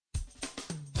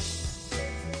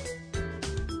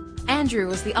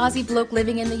Andrew is the Aussie bloke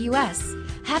living in the US.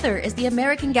 Heather is the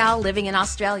American gal living in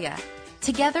Australia.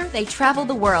 Together, they travel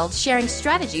the world sharing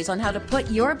strategies on how to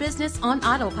put your business on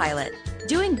autopilot.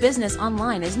 Doing business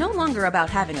online is no longer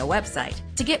about having a website.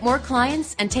 To get more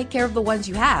clients and take care of the ones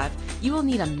you have, you will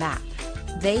need a map.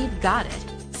 They've got it.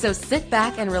 So sit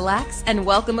back and relax and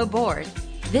welcome aboard.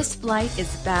 This flight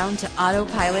is bound to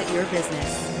autopilot your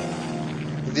business.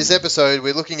 In this episode,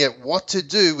 we're looking at what to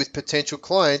do with potential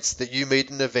clients that you meet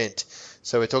at an event.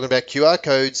 So we're talking about QR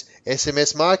codes,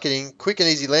 SMS marketing, quick and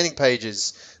easy landing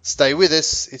pages. Stay with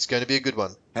us. It's going to be a good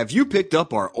one. Have you picked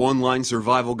up our online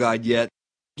survival guide yet?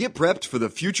 Get prepped for the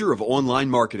future of online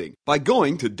marketing by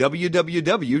going to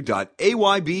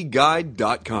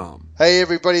www.aybguide.com. Hey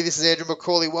everybody, this is Andrew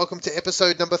McCauley. Welcome to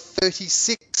episode number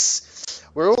 36.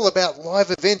 We're all about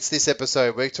live events this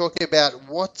episode. We're talking about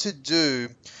what to do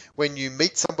when you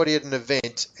meet somebody at an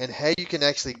event and how you can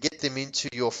actually get them into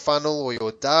your funnel or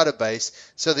your database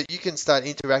so that you can start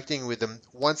interacting with them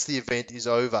once the event is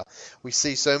over. We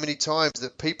see so many times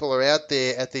that people are out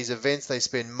there at these events, they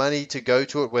spend money to go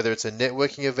to it, whether it's a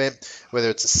networking event, whether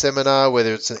it's a seminar,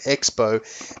 whether it's an expo,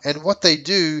 and what they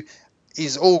do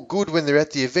is all good when they're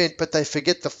at the event, but they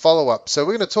forget the follow-up. So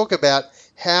we're going to talk about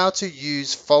how to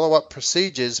use follow-up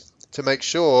procedures to make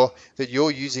sure that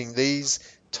you're using these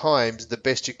times the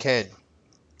best you can.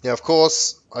 Now, of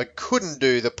course, I couldn't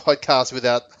do the podcast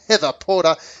without Heather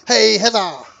Porter. Hey,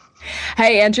 Heather.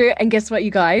 Hey, Andrew. And guess what,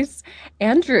 you guys?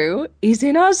 Andrew is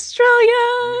in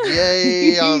Australia.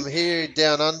 Yay, I'm here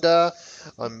down under.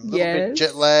 I'm a little bit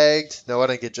jet lagged. No, I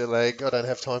don't get jet lag. I don't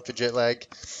have time for jet lag.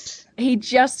 He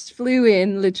just flew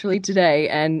in literally today,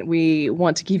 and we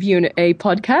want to give you a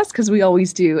podcast because we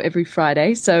always do every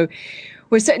Friday. So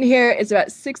we're sitting here. It's about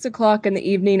 6 o'clock in the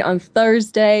evening on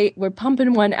Thursday. We're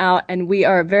pumping one out, and we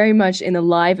are very much in the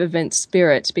live event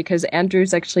spirit because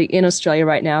Andrew's actually in Australia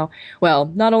right now. Well,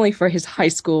 not only for his high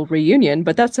school reunion,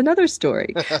 but that's another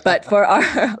story. But for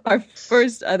our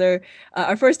first ever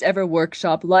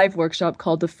workshop, live workshop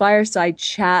called the Fireside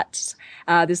Chats.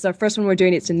 This is our first one we're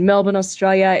doing. It's in Melbourne,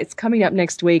 Australia. It's coming up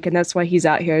next week, and that's why he's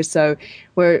out here. So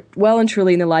we're well and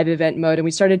truly in the live event mode, and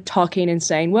we started talking and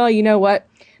saying, well, you know what?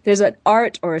 There's an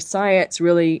art or a science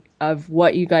really of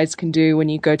what you guys can do when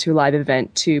you go to a live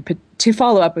event to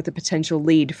follow up with a potential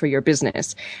lead for your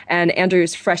business. And Andrew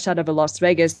is fresh out of a Las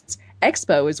Vegas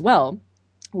expo as well,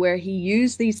 where he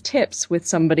used these tips with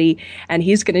somebody, and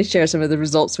he's going to share some of the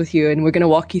results with you. And we're going to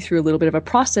walk you through a little bit of a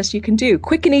process you can do.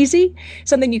 Quick and easy,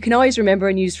 something you can always remember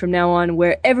and use from now on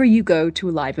wherever you go to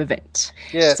a live event.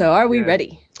 Yeah. So are we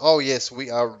ready? Oh, yes,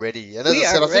 we are ready. And as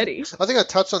I said, I think I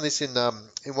touched on this in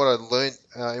what I learned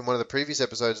in one of the previous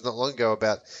episodes not long ago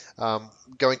about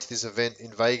going to this event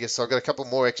in Vegas. So I've got a couple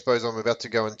more expos I'm about to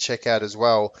go and check out as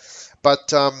well.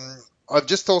 But I've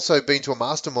just also been to a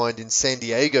mastermind in San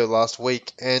Diego last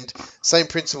week, and same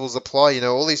principles apply. You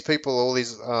know, all these people, all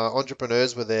these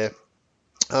entrepreneurs were there.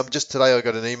 Just today I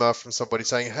got an email from somebody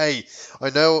saying, hey,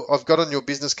 I know I've got on your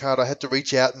business card, I had to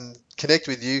reach out and connect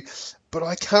with you, but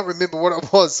I can't remember what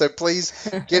it was. So please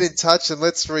get in touch and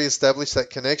let's reestablish that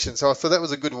connection. So I thought that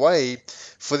was a good way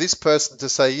for this person to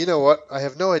say, you know what, I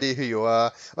have no idea who you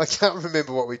are. I can't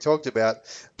remember what we talked about,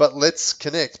 but let's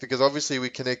connect, because obviously we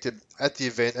connected at the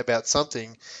event about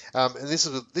something. And this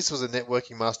was a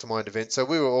networking mastermind event. So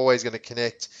we were always going to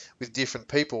connect with different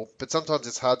people, but sometimes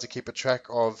it's hard to keep a track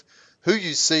of who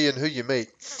you see and who you meet.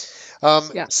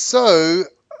 So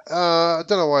I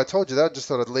don't know why I told you that. I just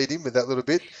thought I'd lead in with that little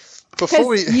bit.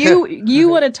 You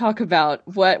want to talk about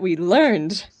what we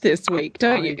learned this week,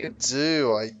 don't you?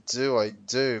 I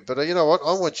do. But you know what?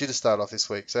 I want you to start off this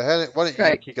week. So why don't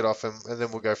you kick it off and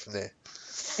then we'll go from there.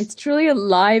 It's truly a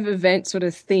live event sort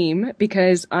of theme,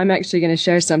 because I'm actually going to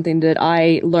share something that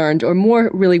I learned, or more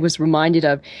really was reminded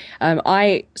of.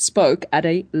 I spoke at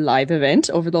a live event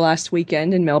over the last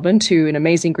weekend in Melbourne to an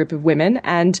amazing group of women,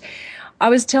 and I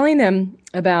was telling them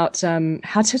about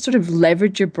how to sort of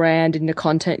leverage your brand in the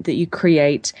content that you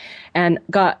create, and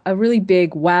got a really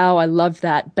big, wow, I love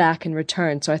that back in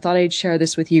return. So I thought I'd share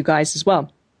this with you guys as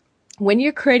well. When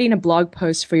you're creating a blog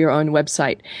post for your own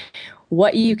website,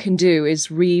 what you can do is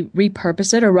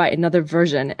repurpose it or write another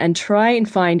version and try and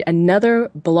find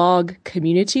another blog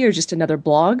community or just another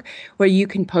blog where you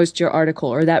can post your article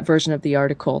or that version of the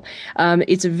article.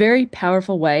 It's a very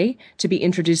powerful way to be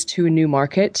introduced to a new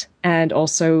market and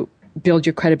also build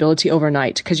your credibility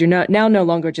overnight, because you're now no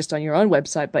longer just on your own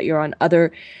website, but you're on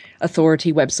other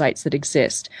authority websites that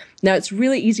exist. Now, it's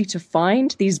really easy to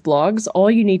find these blogs. All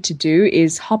you need to do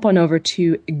is hop on over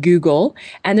to Google,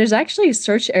 and there's actually a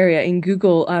search area in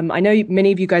Google. I know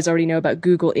many of you guys already know about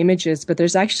Google Images, but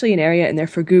there's actually an area in there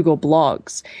for Google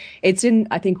Blogs. It's in,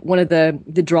 I think, one of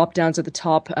the drop downs at the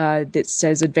top that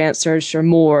says advanced search or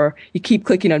more. You keep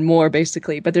clicking on more,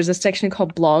 basically, but there's a section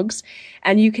called blogs,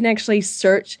 and you can actually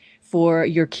search for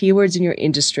your keywords in your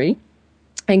industry.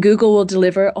 And Google will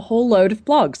deliver a whole load of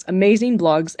blogs, amazing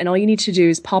blogs. And all you need to do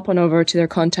is pop on over to their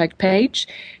contact page,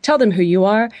 tell them who you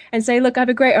are, and say, look, I have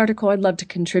a great article. I'd love to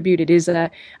contribute. It is a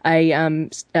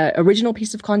original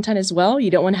piece of content as well. You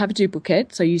don't want to have a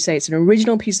duplicate. So you say it's an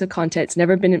original piece of content. It's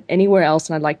never been anywhere else,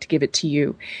 and I'd like to give it to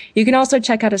you. You can also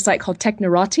check out a site called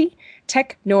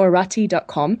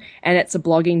technorati.com, and it's a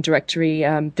blogging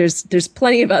directory. There's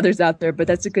plenty of others out there, but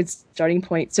that's a good starting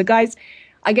point. So guys,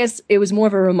 I guess it was more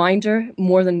of a reminder,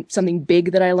 more than something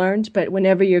big that I learned. But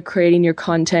whenever you're creating your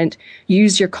content,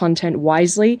 use your content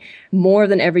wisely. More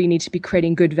than ever, you need to be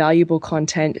creating good, valuable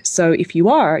content. So if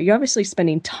you're obviously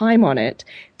spending time on it.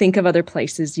 Think of other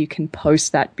places you can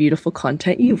post that beautiful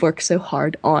content you've worked so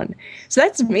hard on. So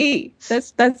that's me.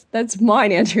 That's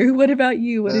mine, Andrew. What about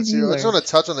you? What have you learned? I just want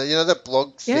to touch on that. That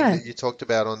blog thing that you talked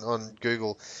about on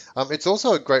Google. It's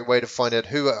also a great way to find out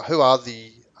who are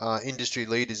the industry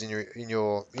leaders in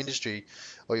your industry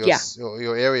or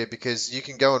your area, because you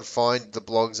can go and find the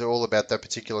blogs that are all about that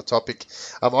particular topic.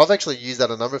 I've actually used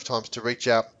that a number of times to reach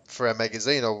out for our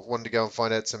magazine. I wanted to go and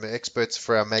find out some experts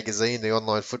for our magazine, the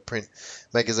Online Footprint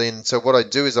magazine. So what I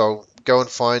do is I'll go and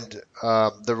find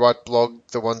the right blog,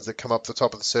 the ones that come up the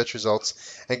top of the search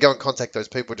results, and go and contact those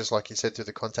people, just like you said, through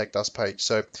the Contact Us page.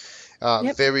 So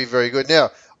very, very good. Now,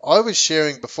 I was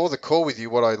sharing before the call with you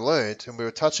what I learned, and we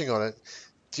were touching on it.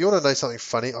 Do you want to know something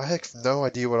funny? I have no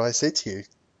idea what I said to you.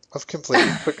 I've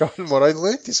completely forgotten what I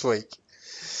learned this week.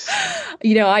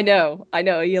 I know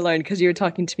you learned because you were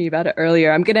talking to me about it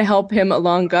earlier. I'm going to help him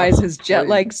along, guys, his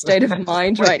jet-lag state of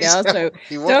mind right now. So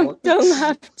don't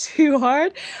laugh too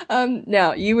hard.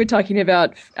 Now, you were talking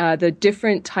about the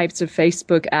different types of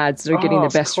Facebook ads that are getting the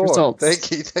best results. Thank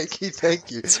you.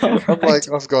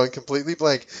 I've gone completely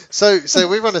blank. So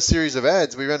we run a series of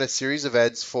ads. We ran a series of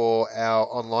ads for our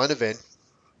online event.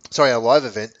 Our live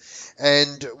event,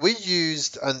 and we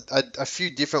used a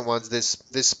few different ones. There's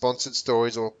sponsored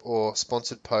stories or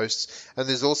sponsored posts, and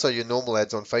there's also your normal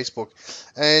ads on Facebook.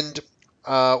 And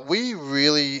we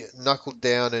really knuckled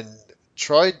down and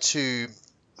tried to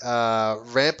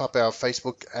ramp up our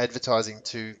Facebook advertising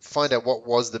to find out what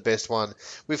was the best one.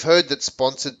 We've heard that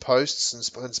sponsored posts and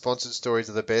sponsored stories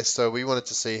are the best, so we wanted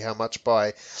to see how much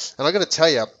by. And I got to tell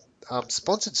you,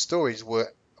 sponsored stories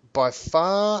were by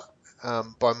far.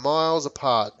 By miles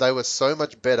apart, they were so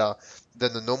much better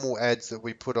than the normal ads that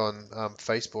we put on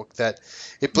Facebook that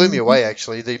it blew me away.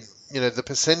 Actually, the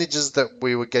percentages that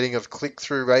we were getting of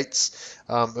click-through rates,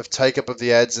 of take-up of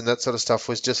the ads and that sort of stuff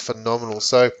was just phenomenal.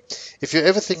 So, if you're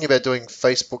ever thinking about doing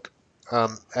Facebook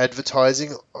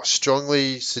advertising, I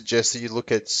strongly suggest that you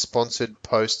look at sponsored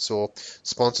posts or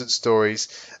sponsored stories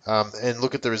and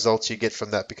look at the results you get from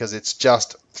that, because it's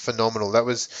just phenomenal. That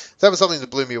was something that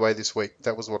blew me away this week.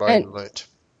 That was what I learned.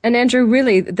 And Andrew,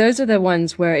 really, those are the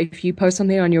ones where if you post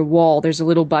something on your wall, there's a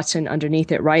little button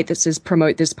underneath it, right, that says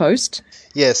promote this post?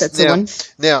 Yes. That's the one.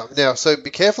 Now, so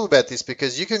be careful about this,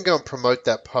 because you can go and promote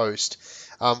that post.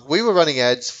 We were running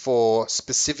ads for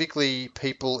specifically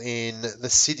people in the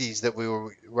cities that we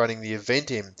were running the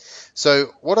event in. So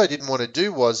what I didn't want to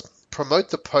do was promote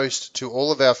the post to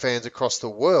all of our fans across the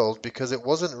world, because it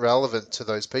wasn't relevant to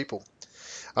those people.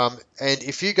 And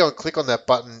if you go and click on that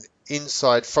button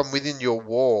inside from within your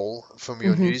wall, from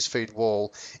your newsfeed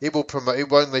wall, it will promote. It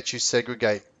won't let you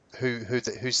segregate who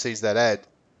sees that ad.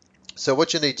 So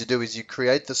what you need to do is you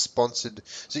create the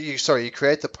you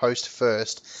create the post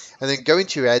first, and then go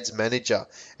into your ads manager.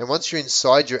 And once you're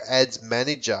inside your ads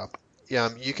manager,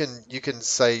 you can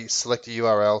say select a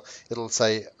URL. It'll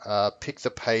say pick the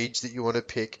page that you want to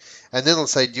pick, and then it'll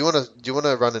say do you want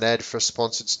to run an ad for a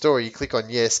sponsored story? You click on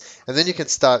yes, and then you can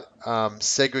start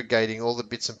segregating all the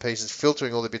bits and pieces,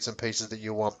 filtering all the bits and pieces that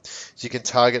you want. So you can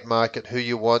target market who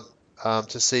you want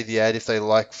to see the ad, if they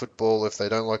like football, if they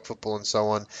don't like football, and so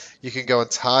on. You can go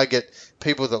and target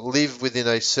people that live within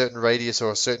a certain radius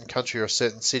or a certain country or a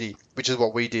certain city, which is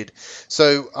what we did.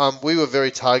 So we were very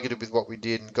targeted with what we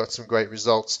did and got some great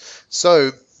results.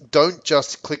 So don't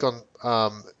just click on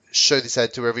show this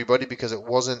ad to everybody, because it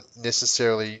wasn't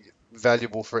necessarily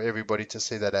valuable for everybody to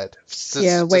see that ad,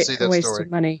 Yeah, to see a that waste story.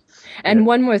 of money. And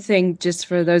one more thing, just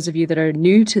for those of you that are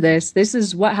new to this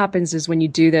is what happens is when you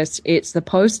do this, it's the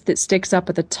post that sticks up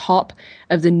at the top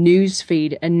of the news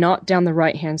feed and not down the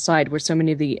right-hand side where so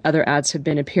many of the other ads have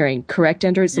been appearing. Correct,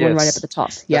 Andrew? It's the one right up at the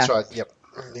top. That's right. Yep.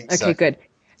 Exactly. Okay, good.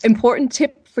 Important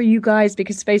tip for you guys,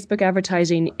 because Facebook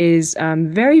advertising is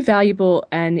very valuable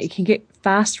and it can get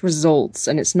fast results,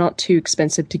 and it's not too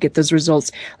expensive to get those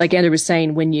results, like Andrew was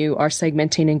saying, when you are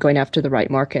segmenting and going after the right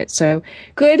market. So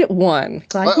good one.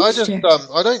 I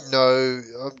don't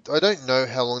know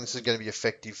how long this is going to be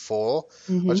effective for.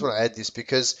 I just want to add this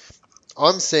because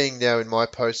I'm seeing now in my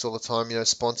posts all the time,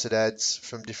 sponsored ads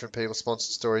from different people,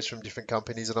 sponsored stories from different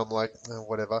companies, and I'm like, oh,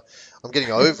 whatever. I'm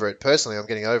getting over it. Personally, I'm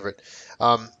getting over it.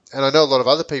 And I know a lot of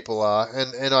other people are,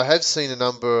 and I have seen a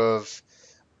number of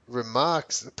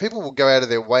remarks. People will go out of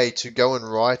their way to go and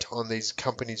write on these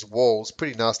companies' walls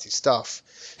pretty nasty stuff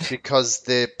because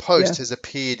their post has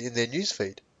appeared in their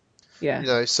newsfeed.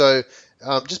 Yeah. So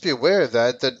just be aware of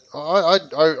that.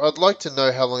 I'd like to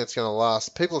know how long it's going to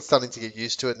last. People are starting to get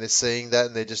used to it, and they're seeing that,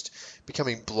 and they're just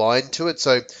becoming blind to it.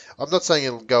 So I'm not saying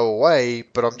it'll go away,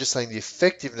 but I'm just saying the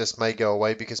effectiveness may go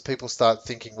away because people start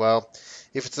thinking, well,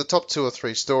 if it's the top 2 or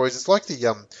 3 stories, it's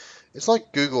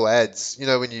like Google Ads.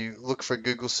 When you look for a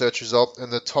Google search result,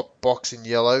 and the top box in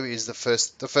yellow is the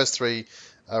first 3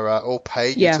 are all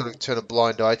paid. You sort of turn a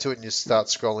blind eye to it, and you start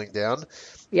scrolling down.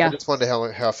 I just wonder how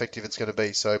effective it's going to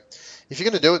be. So if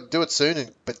you're going to do it soon,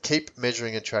 but keep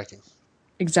measuring and tracking.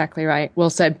 Exactly right. Well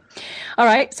said. All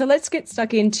right, so let's get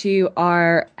stuck into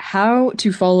our how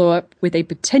to follow up with a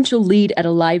potential lead at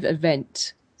a live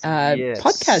event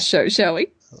podcast show, shall we?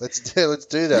 Let's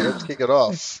do that. Let's kick it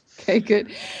off. Okay,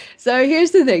 good. So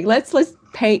here's the thing. Let's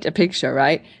paint a picture,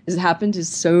 right? This has happened to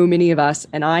so many of us,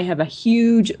 and I have a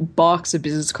huge box of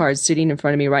business cards sitting in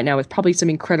front of me right now with probably some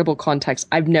incredible contacts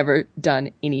I've never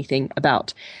done anything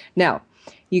about. Now,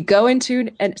 you go into,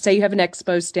 and say you have an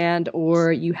expo stand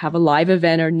or you have a live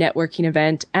event or networking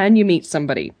event, and you meet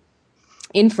somebody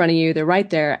in front of you. They're right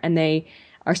there, and they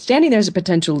are standing there as a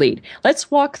potential lead.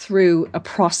 Let's walk through a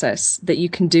process that you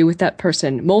can do with that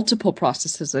person, multiple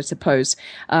processes, I suppose,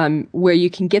 where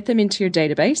you can get them into your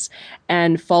database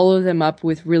and follow them up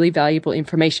with really valuable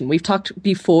information. We've talked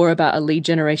before about a lead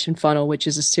generation funnel, which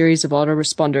is a series of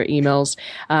autoresponder emails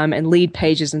and lead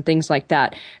pages and things like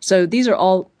that. So these are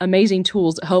all amazing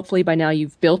tools that hopefully by now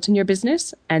you've built in your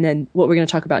business. And then what we're going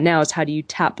to talk about now is how do you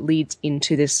tap leads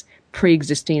into this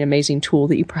pre-existing amazing tool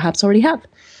that you perhaps already have.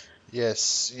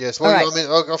 Yes. Well, right. I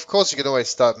mean, of course, you can always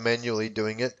start manually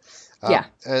doing it.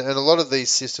 And a lot of these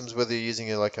systems, whether you're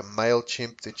using like a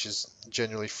MailChimp, which is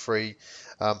generally free,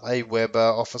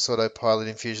 Aweber, Office Autopilot,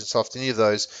 Infusionsoft, any of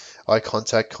those,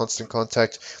 iContact, Constant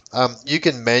Contact, you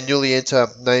can manually enter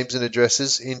names and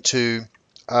addresses into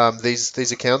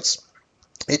these accounts.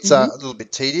 It's a little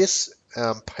bit tedious.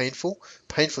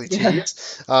 Painfully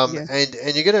tedious,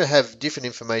 and you're going to have different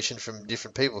information from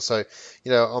different people. So,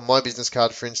 on my business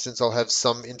card, for instance, I'll have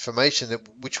some information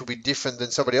which will be different than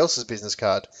somebody else's business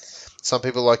card. Some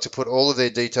people like to put all of their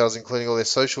details, including all their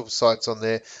social sites, on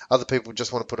there. Other people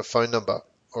just want to put a phone number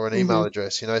or an email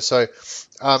address. So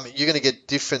you're going to get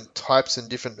different types and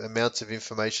different amounts of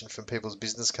information from people's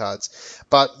business cards.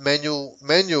 But manual,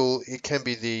 it can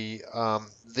be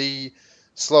the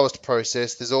slowest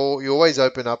process. You always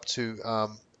open up to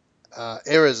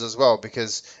errors as well,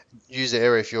 because user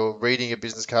error, if you're reading a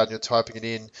business card and you're typing it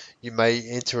in, you may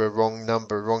enter a wrong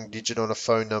number, wrong digit on a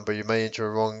phone number, you may enter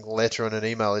a wrong letter on an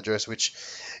email address, which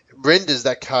renders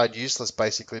that card useless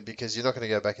basically, because you're not going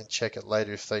to go back and check it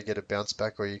later if they get a bounce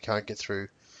back or you can't get through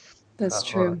That's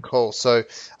true. call. So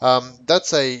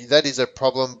that is a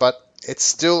problem, but it's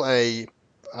still a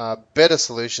better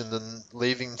solution than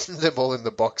leaving them all in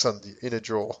the box in a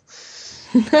drawer.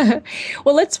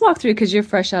 Well, let's walk through, because you're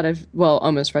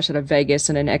almost fresh out of Vegas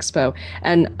and an expo.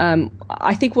 And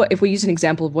I think if we use an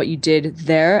example of what you did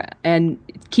there, and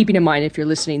keeping in mind, if you're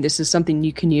listening, this is something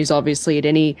you can use obviously at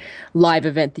any live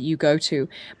event that you go to.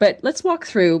 But let's walk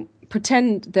through.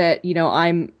 Pretend that,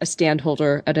 I'm a stand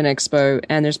holder at an expo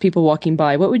and there's people walking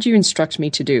by. What would you instruct me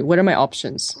to do? What are my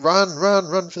options? Run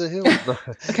for the hills. No.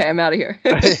 Okay, I'm out of here.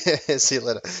 See you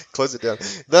later. Close it down.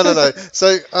 No. So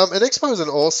an expo is an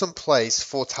awesome place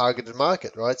for targeted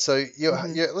market, right? So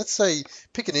let's say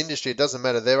pick an industry. It doesn't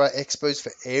matter. There are expos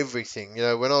for everything.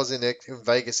 When I was in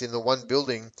Vegas in the one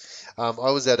building, I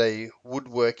was at a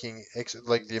woodworking,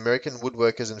 like the American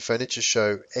Woodworkers and Furniture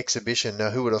Show exhibition. Now,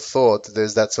 who would have thought that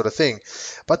there's that sort of thing? thing.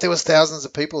 But there was thousands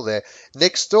of people there.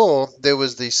 Next door, there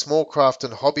was the Small Craft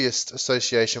and Hobbyist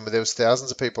Association, where there was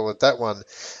thousands of people at that one.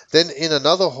 Then in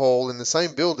another hall in the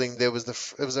same building, there was a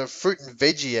fruit and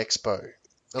veggie expo.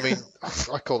 I mean,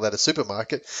 I call that a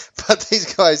supermarket, but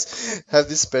these guys have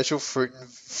this special fruit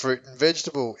and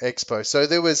vegetable expo. So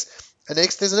there's an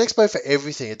expo for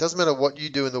everything. It doesn't matter what you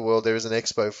do in the world, there is an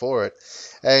expo for it.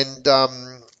 And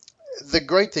the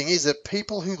great thing is that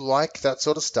people who like that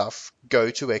sort of stuff go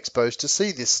to expos to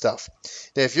see this stuff.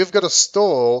 Now, if you've got a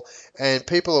stall and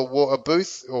people are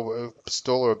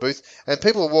and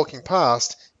people are walking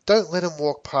past, don't let them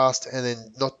walk past and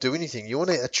then not do anything. You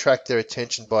want to attract their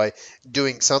attention by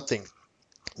doing something.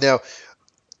 Now,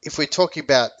 if we talk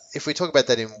about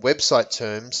that in website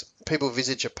terms, people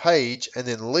visit your page and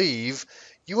then leave.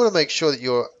 You want to make sure that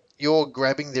you're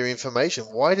grabbing their information.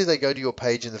 Why did they go to your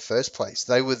page in the first place?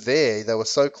 They were there. They were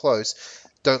so close.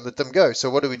 Don't let them go. So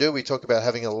what do? We talk about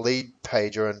having a lead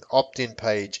page or an opt-in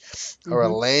page or a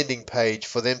landing page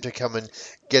for them to come and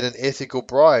get an ethical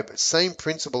bribe. Same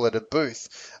principle at a booth.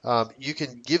 You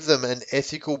can give them an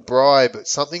ethical bribe,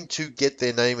 something to get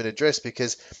their name and address,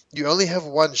 because you only have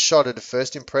one shot at a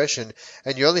first impression,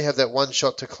 and you only have that one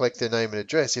shot to collect their name and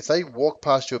address. If they walk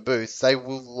past your booth, they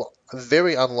will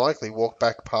very unlikely walk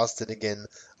back past it again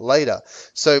later.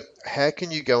 So how can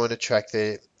you go and attract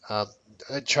their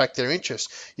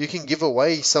interest? You can give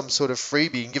away some sort of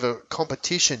freebie. You can give a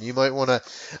competition. You might want to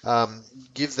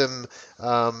give them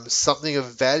something of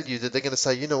value that they're going to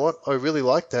say, you know what, I really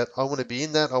like that. I want to be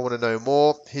in that. I want to know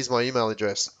more. Here's my email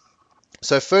address.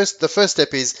 So the first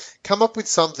step is come up with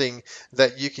something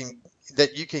that you can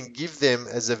give them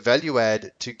as a value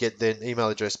add to get their email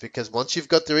address, because once you've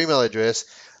got their email address,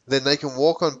 then they can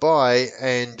walk on by,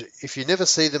 and if you never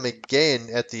see them again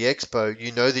at the expo,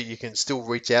 you know that you can still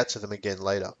reach out to them again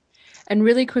later. And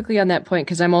really quickly on that point,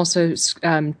 because I'm also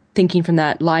thinking from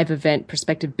that live event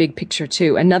perspective, big picture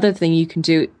too. Another thing you can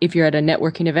do if you're at a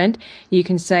networking event, you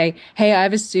can say, hey, I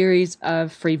have a series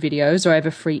of free videos, or I have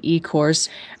a free e-course.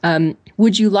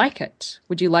 Would you like it?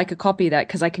 Would you like a copy of that?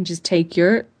 Because I can just take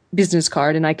your business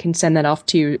card and I can send that off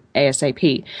to you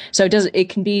ASAP. So it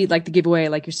can be like the giveaway,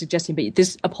 like you're suggesting, but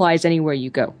this applies anywhere you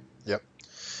go.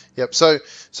 Yep. So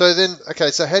then,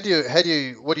 okay. So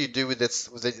what do you do with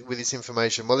this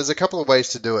information? Well, there's a couple of ways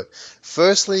to do it.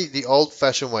 Firstly, the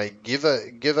old-fashioned way: give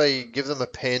them a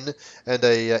pen and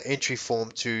a entry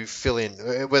form to fill in,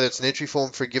 whether it's an entry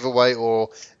form for a giveaway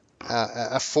or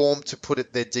a form to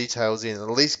put their details in. At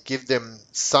least give them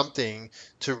something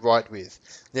to write with.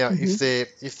 Now,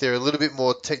 if they're a little bit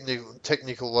more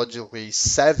technologically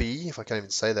savvy, if I can't even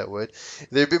say that word,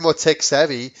 they're a bit more tech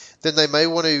savvy, then they may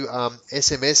want to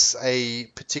SMS a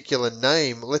particular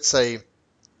name. Let's say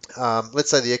the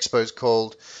expo is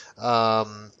called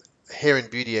Hair and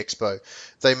Beauty Expo.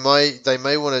 They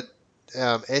may want to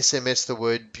SMS the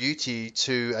word beauty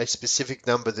to a specific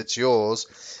number that's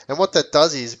yours, and what that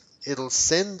does is it'll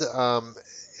send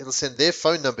their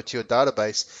phone number to your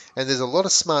database, and there's a lot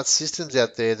of smart systems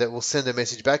out there that will send a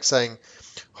message back saying,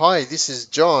 hi, this is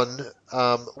John,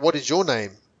 what is your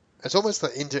name? It's almost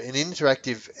like an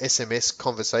interactive SMS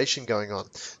conversation going on.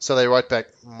 So they write back,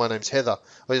 my name's Heather,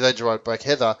 or they write back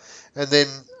Heather, and then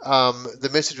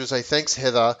the message will say, thanks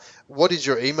Heather, what is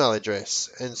your email address?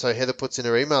 And so Heather puts in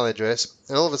her email address,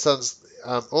 and all of a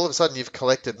sudden you've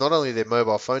collected not only their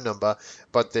mobile phone number,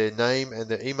 but their name and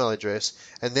their email address,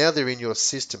 and now they're in your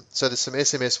system. So there's some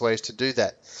SMS ways to do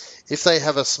that. If they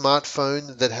have a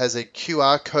smartphone that has a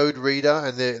QR code reader,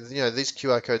 and these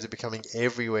QR codes are becoming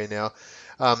everywhere now,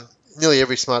 nearly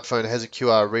every smartphone has a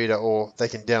QR reader, or they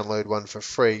can download one for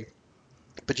free.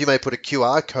 But you may put a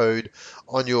QR code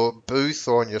on your booth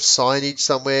or on your signage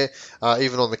somewhere,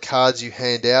 even on the cards you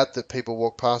hand out that people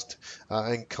walk past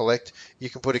and collect. You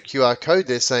can put a QR code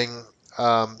there saying,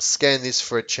 scan this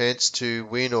for a chance to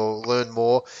win or learn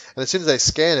more. And as soon as they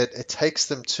scan it, it takes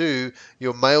them to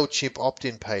your MailChimp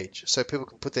opt-in page. So people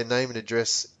can put their name and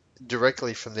address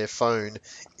directly from their phone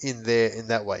in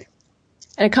that way.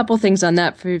 And a couple things on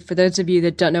that for those of you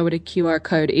that don't know what a QR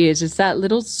code is. It's that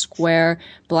little square,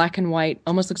 black and white,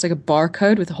 almost looks like a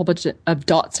barcode with a whole bunch of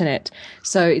dots in it.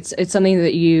 So it's something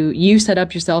that you set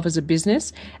up yourself as a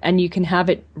business, and you can have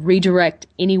it redirect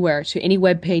anywhere to any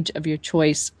web page of your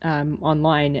choice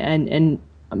online, and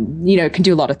it can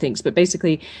do a lot of things. But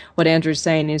basically what Andrew's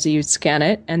saying is that you scan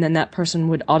it, and then that person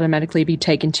would automatically be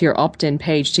taken to your opt-in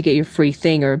page to get your free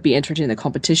thing or be entered in the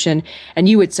competition, and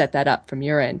you would set that up from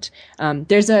your end.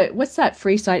 What's that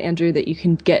free site, Andrew, that you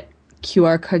can get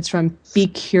QR codes from? Be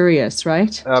Curious,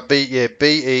 right?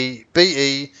 B-E-Q,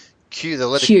 the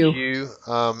letter Q,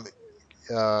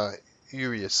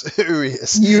 Urious.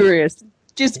 Urious.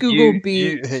 Just Google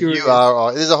Be Curious.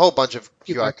 There's a whole bunch of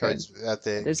QR codes out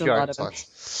there. There's a lot of them.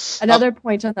 Another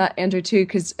point on that, Andrew, too,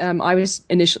 because I was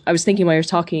thinking while you were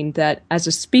talking that as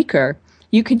a speaker,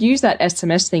 you could use that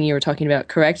SMS thing you were talking about,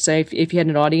 correct? So if you had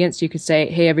an audience, you could say,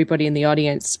 "Hey, everybody in the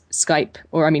audience,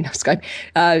 SMS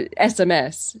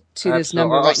to this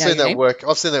number right now." I've seen that work.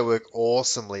 I've seen that work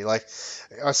awesomely. Like,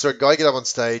 I saw a guy get up on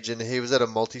stage, and he was at a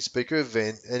multi-speaker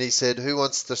event, and he said, "Who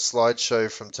wants the slideshow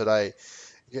from today?"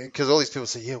 Because all these people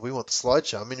say, "Yeah, we want the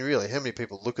slideshow." I mean, really, how many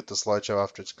people look at the slideshow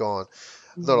after it's gone?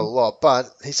 Not a lot.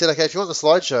 But he said, "Okay, if you want the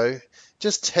slideshow,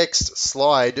 just text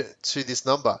slide to this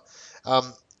number."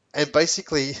 And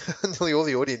basically, nearly all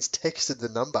the audience texted the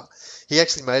number. He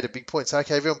actually made a big point. So,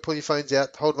 okay, everyone pull your phones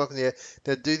out, hold them up in the air,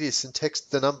 now do this and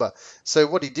text the number. So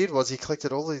what he did was he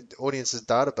collected all the audience's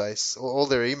database, all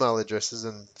their email addresses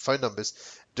and phone numbers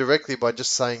directly by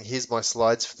just saying, "Here's my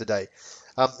slides for the day."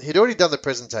 He'd already done the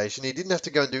presentation. He didn't have to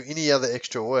go and do any other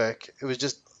extra work. It was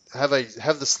just have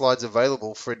the slides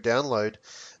available for a download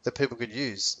that people could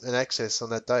use and access on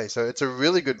that day. So it's a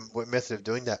really good method of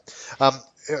doing that.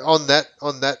 On that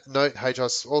note, H, I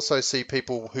also see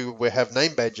people who have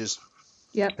name badges.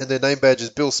 Yep. And their name badge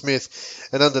is Bill Smith,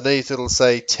 and underneath it'll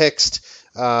say text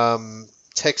some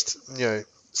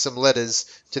letters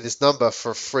to this number for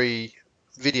a free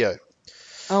video.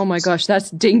 Oh my gosh,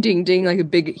 that's ding, ding, ding, like a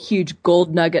big, huge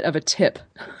gold nugget of a tip.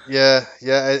 Yeah,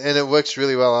 and it works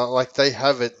really well. Like they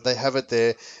have it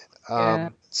there.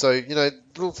 So,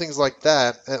 little things like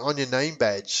that on your name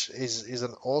badge is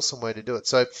an awesome way to do it.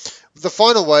 So the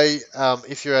final way,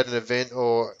 if you're at an event,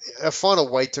 or a final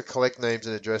way to collect names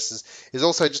and addresses, is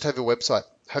also just have your website.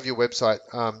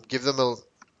 Give them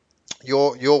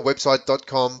your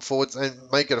website.com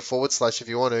and make it a / if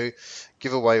you want to,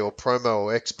 giveaway or promo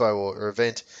or expo or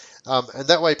event. And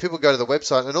that way people go to the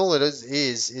website, and all it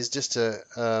is just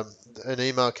an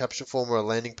email capture form or a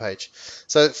landing page.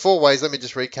 So 4 ways, let me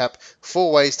just recap.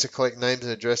 4 ways to collect names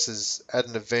and addresses at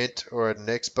an event or at an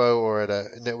expo or at a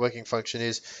networking function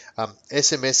is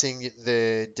SMSing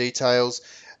the details,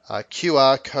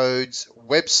 QR codes,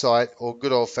 website, or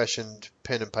good old-fashioned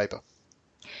pen and paper.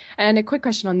 And a quick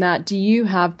question on that. Do you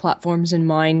have platforms in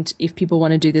mind if people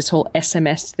want to do this whole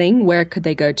SMS thing? Where could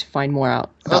they go to find more out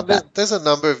about that? There's a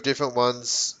number of different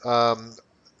ones.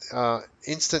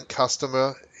 Instant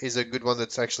Customer is a good one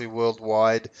that's actually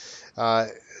worldwide.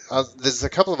 There's a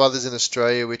couple of others in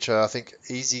Australia, which are, I think,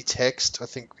 Easy Text. I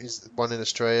think is one in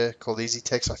Australia called Easy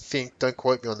Text. I think. Don't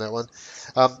quote me on that one.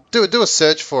 Do a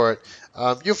search for it.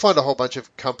 You'll find a whole bunch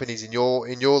of companies in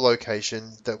your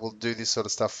location that will do this sort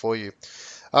of stuff for you.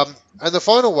 And the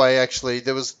final way, actually,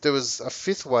 there was a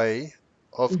 5th way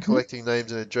of collecting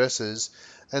names and addresses,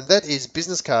 and that is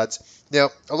business cards.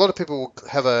 Now, a lot of people will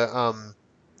have a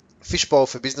fishbowl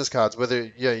for business cards, whether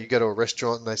you go to a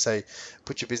restaurant and they say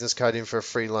put your business card in for a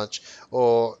free lunch,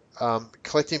 or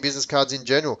collecting business cards in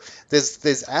general. There's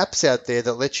apps out there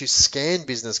that let you scan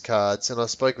business cards, and I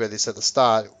spoke about this at the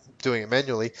start, doing it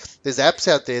manually. There's apps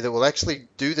out there that will actually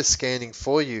do the scanning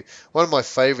for you. One of my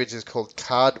favorites is called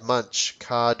Card Munch.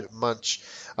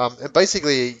 And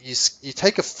basically you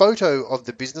take a photo of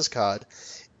the business card,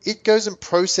 it goes and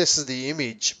processes the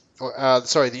image,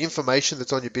 the information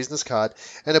that's on your business card,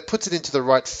 and it puts it into the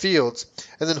right fields,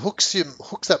 and then hooks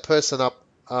that person up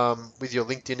with your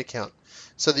LinkedIn account,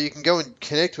 so that you can go and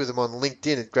connect with them on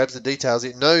LinkedIn. It grabs the details.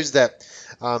 It knows that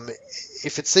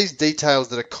if it sees details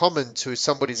that are common to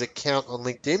somebody's account on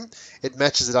LinkedIn, it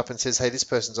matches it up and says, "Hey, this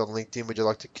person's on LinkedIn. Would you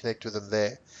like to connect with them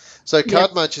there?" So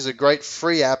Card Munch is a great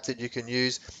free app that you can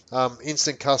use.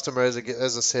 Instant Customer, as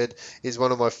I said, is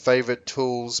one of my favorite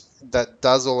tools that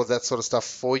does all of that sort of stuff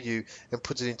for you and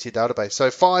puts it into your database. So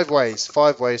 5 ways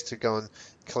to go and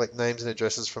collect names and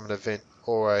addresses from an event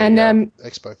or a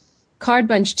expo. Card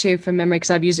Munch too, from memory, because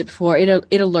I've used it before. It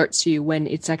alerts you when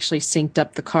it's actually synced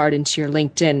up the card into your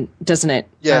LinkedIn, doesn't it?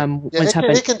 Yeah,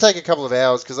 it can take a couple of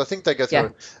hours, because I think they go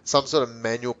through some sort of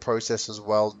manual process as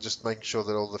well, just making sure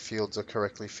that all the fields are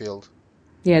correctly filled.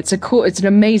 Yeah, it's an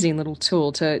amazing little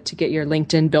tool to get your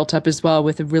LinkedIn built up as well,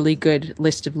 with a really good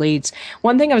list of leads.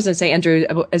 One thing I was going to say, Andrew,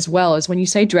 as well, is when you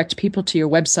say direct people to your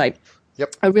website.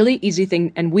 Yep. A really easy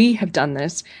thing, and we have done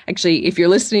this. Actually, if you're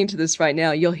listening to this right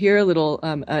now, you'll hear a little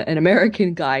an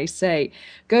American guy say,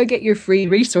 "Go get your free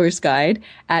resource guide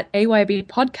at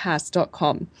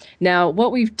aybpodcast.com." Now,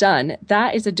 what we've done,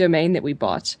 that is a domain that we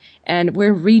bought, and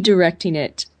we're redirecting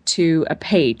it to a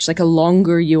page, like a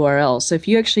longer URL. So if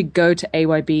you actually go to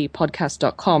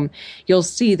aybpodcast.com, you'll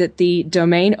see that the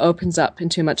domain opens up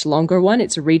into a much longer one.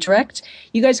 It's a redirect.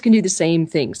 You guys can do the same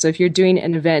thing. So if you're doing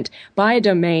an event, buy a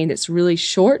domain that's really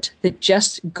short that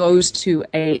just goes to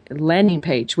a landing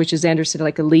page, which is, Andrew said,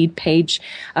 like a lead page.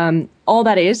 All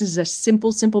that is a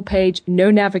simple page,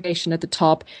 no navigation at the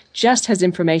top, just has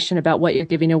information about what you're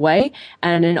giving away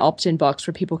and an opt-in box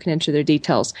where people can enter their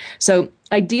details. So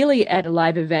ideally at a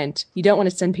live event, you don't want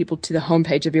to send people to the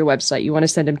homepage of your website. You want to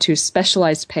send them to a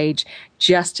specialized page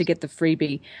just to get the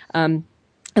freebie. And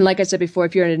like I said before,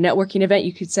 if you're at a networking event,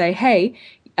 you could say, hey,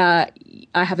 I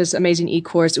have this amazing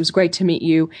e-course. It was great to meet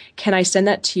you. Can I send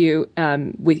that to you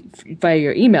via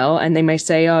your email? And they may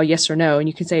say, oh, yes or no. And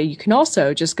you can say, you can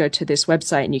also just go to this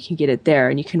website and you can get it there.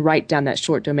 And you can write down that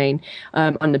short domain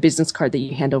on the business card that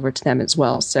you hand over to them as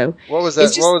well. So what was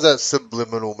that? What was that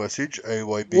subliminal message?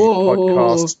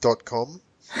 aybpodcast.com.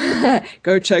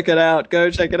 Go check it out.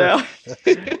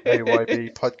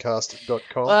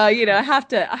 aybpodcast.com. Well, I have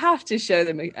to show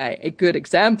them a good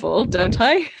example, don't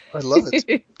I? I love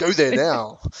it. Go there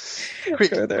now.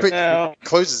 Quick. Now.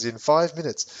 Closes in 5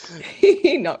 minutes.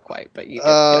 Not quite, but you.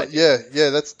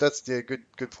 That's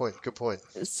good point.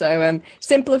 So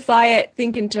simplify it.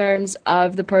 Think in terms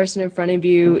of the person in front of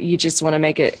you. You just want to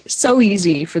make it so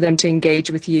easy for them to engage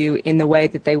with you in the way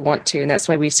that they want to, and that's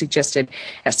why we suggested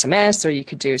SMS, or you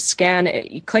could do scan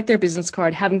it. You collect their business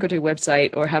card, have them go to a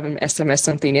website, or have them SMS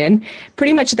something in.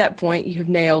 Pretty much at that point, you have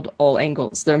nailed all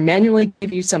angles. They'll manually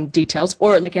give you some details,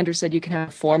 or like Andrew said, you can have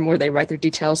a form where they write their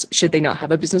details should they not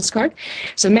have a business card.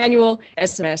 So manual,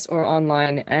 SMS, or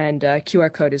online, and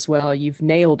QR code as well. You've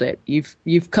nailed it.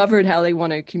 You've covered how they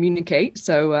want to communicate,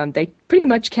 so they pretty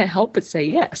much can't help but say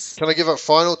yes. Can I give a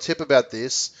final tip about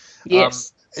this?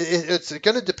 Yes. It's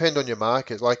going to depend on your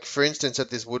market. Like, for instance,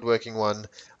 at this woodworking one,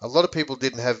 a lot of people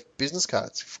didn't have business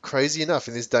cards. Crazy enough,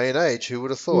 in this day and age, who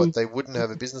would have thought they wouldn't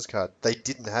have a business card? They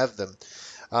didn't have them.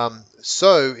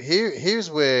 So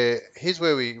here's where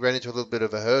we ran into a little bit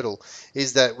of a hurdle,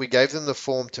 is that we gave them the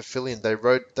form to fill in. They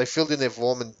filled in their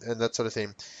form and that sort of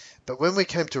thing. But when we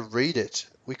came to read it,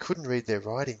 we couldn't read their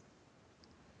writing.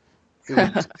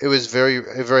 It was very,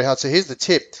 very hard. So here's the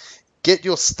tip. Get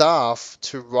your staff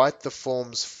to write the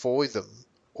forms for them,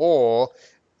 or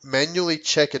manually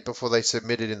check it before they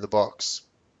submit it in the box.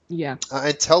 Yeah.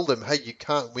 And tell them, hey, you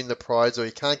can't win the prize, or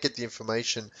you can't get the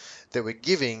information that we're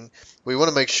giving. We want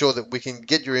to make sure that we can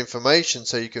get your information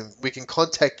so we can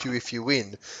contact you if you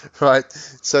win, right?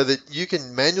 So that you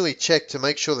can manually check to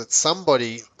make sure that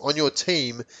somebody on your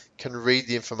team can read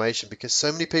the information, because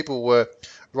so many people were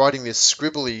writing this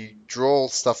scribbly drawl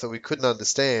stuff that we couldn't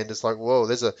understand. It's like, whoa,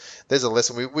 there's a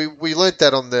lesson. We learnt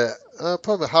that on the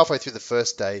probably halfway through the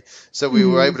first day, so we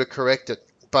were able to correct it.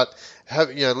 But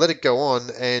let it go on,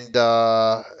 and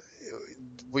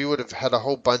we would have had a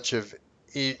whole bunch of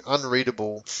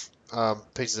unreadable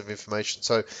pieces of information.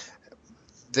 So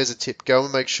there's a tip: go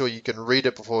and make sure you can read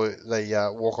it before they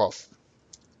walk off.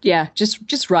 Yeah,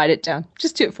 just write it down.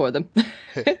 Just do it for them.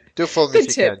 Do it for them if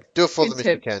you can. Do it for them if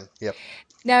you can. Yep.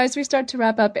 Now, as we start to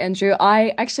wrap up, Andrew,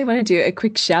 I actually want to do a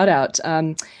quick shout out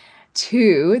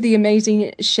to the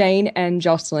amazing Shane and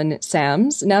Jocelyn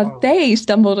Sams. Now, they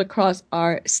stumbled across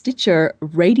our Stitcher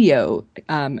Radio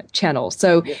channel.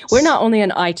 So we're not only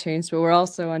on iTunes, but we're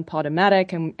also on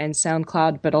Podomatic and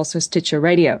SoundCloud, but also Stitcher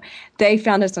Radio. They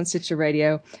found us on Stitcher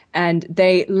Radio, and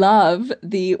they love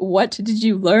the What Did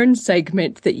You Learn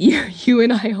segment that you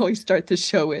and I always start the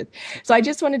show with. So I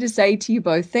just wanted to say to you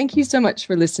both, thank you so much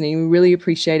for listening. We really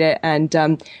appreciate it.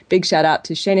 And big shout out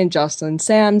to Shane and Jocelyn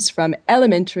Sams from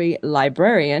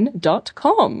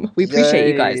elementarylibrarian.com. We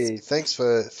appreciate you guys. Thanks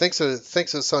for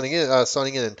signing in,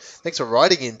 and thanks for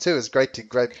writing in too. It's great to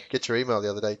get your email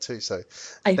the other day too. So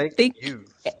I think you,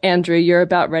 Andrew, you're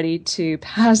about ready to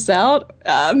pass out.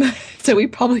 So we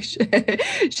probably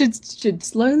should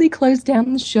slowly close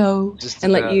down the show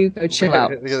and let you go chill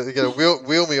out. You're gonna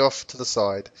wheel me off to the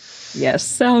side. Yes,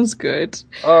 sounds good.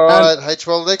 All right, H.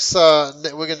 Well, next we're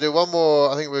going to do one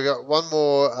more. I think we've got one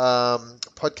more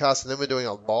podcast, and then we're doing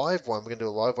a live one. We're going to do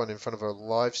a live one in front of a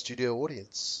live studio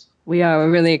audience. We're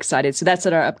really excited. So that's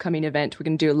at our upcoming event. We're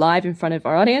going to do it live in front of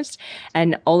our audience,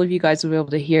 and all of you guys will be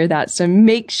able to hear that. So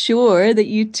make sure that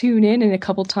you tune in a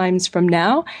couple times from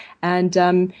now.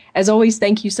 And as always,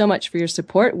 thank you so much for your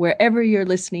support wherever you're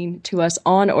listening to us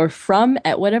on or from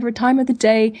at whatever time of the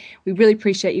day. We really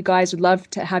appreciate you guys. We'd love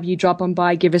to have you drop on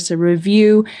by, give us a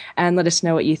review, and let us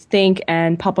know what you think.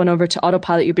 And pop on over to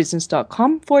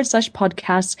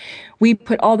autopilotyourbusiness.com/podcasts. We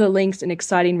put all the links and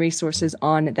exciting resources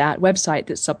on that website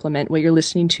that supplement what you're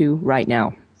listening to right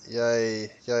now. Yay.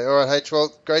 All right, H.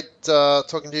 Well, great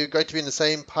talking to you. Great to be in the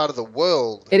same part of the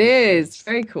world. It is.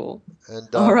 Very cool.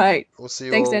 And all right. We'll see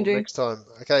you Thanks, all Andrew. next time.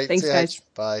 Okay, thanks, see you, guys. H.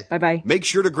 Bye. Bye-bye. Make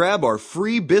sure to grab our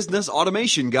free business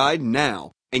automation guide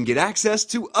now and get access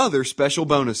to other special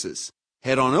bonuses.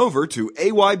 Head on over to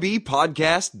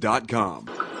aybpodcast.com.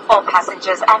 All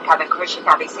passengers and cabin crew should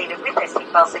now be seated with their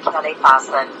seatbelts securely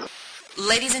fastened.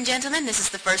 Ladies and gentlemen, this is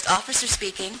the first officer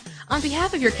speaking. On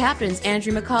behalf of your captains,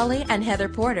 Andrew McCauley and Heather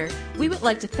Porter, we would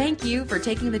like to thank you for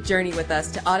taking the journey with us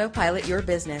to autopilot your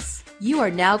business. You are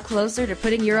now closer to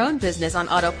putting your own business on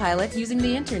autopilot using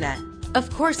the internet. Of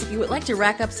course, if you would like to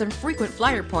rack up some frequent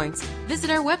flyer points, visit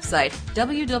our website,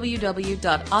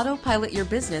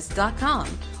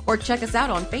 www.autopilotyourbusiness.com, or check us out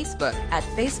on Facebook at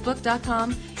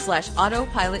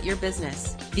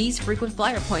facebook.com/autopilotyourbusiness. These frequent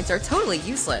flyer points are totally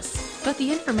useless, but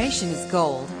the information is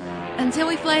gold. Until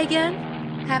we fly again,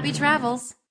 happy travels.